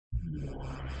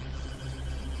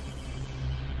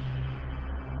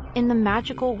In the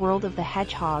magical world of the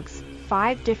hedgehogs,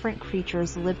 5 different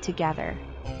creatures live together.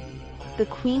 The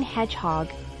queen hedgehog,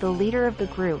 the leader of the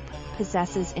group,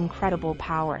 possesses incredible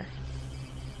power.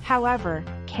 However,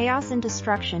 chaos and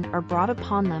destruction are brought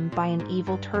upon them by an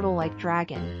evil turtle-like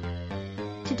dragon.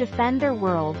 To defend their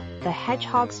world, the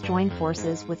hedgehogs join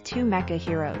forces with 2 mecha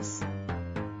heroes.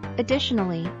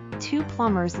 Additionally, 2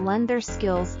 plumbers lend their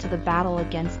skills to the battle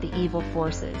against the evil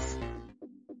forces.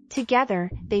 Together,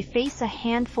 they face a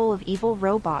handful of evil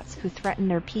robots who threaten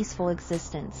their peaceful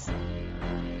existence.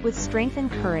 With strength and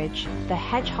courage, the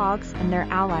hedgehogs and their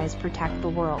allies protect the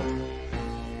world.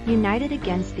 United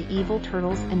against the evil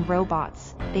turtles and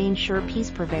robots, they ensure peace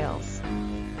prevails.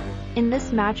 In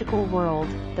this magical world,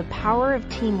 the power of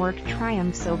teamwork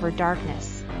triumphs over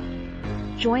darkness.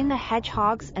 Join the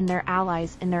hedgehogs and their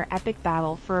allies in their epic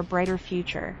battle for a brighter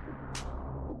future.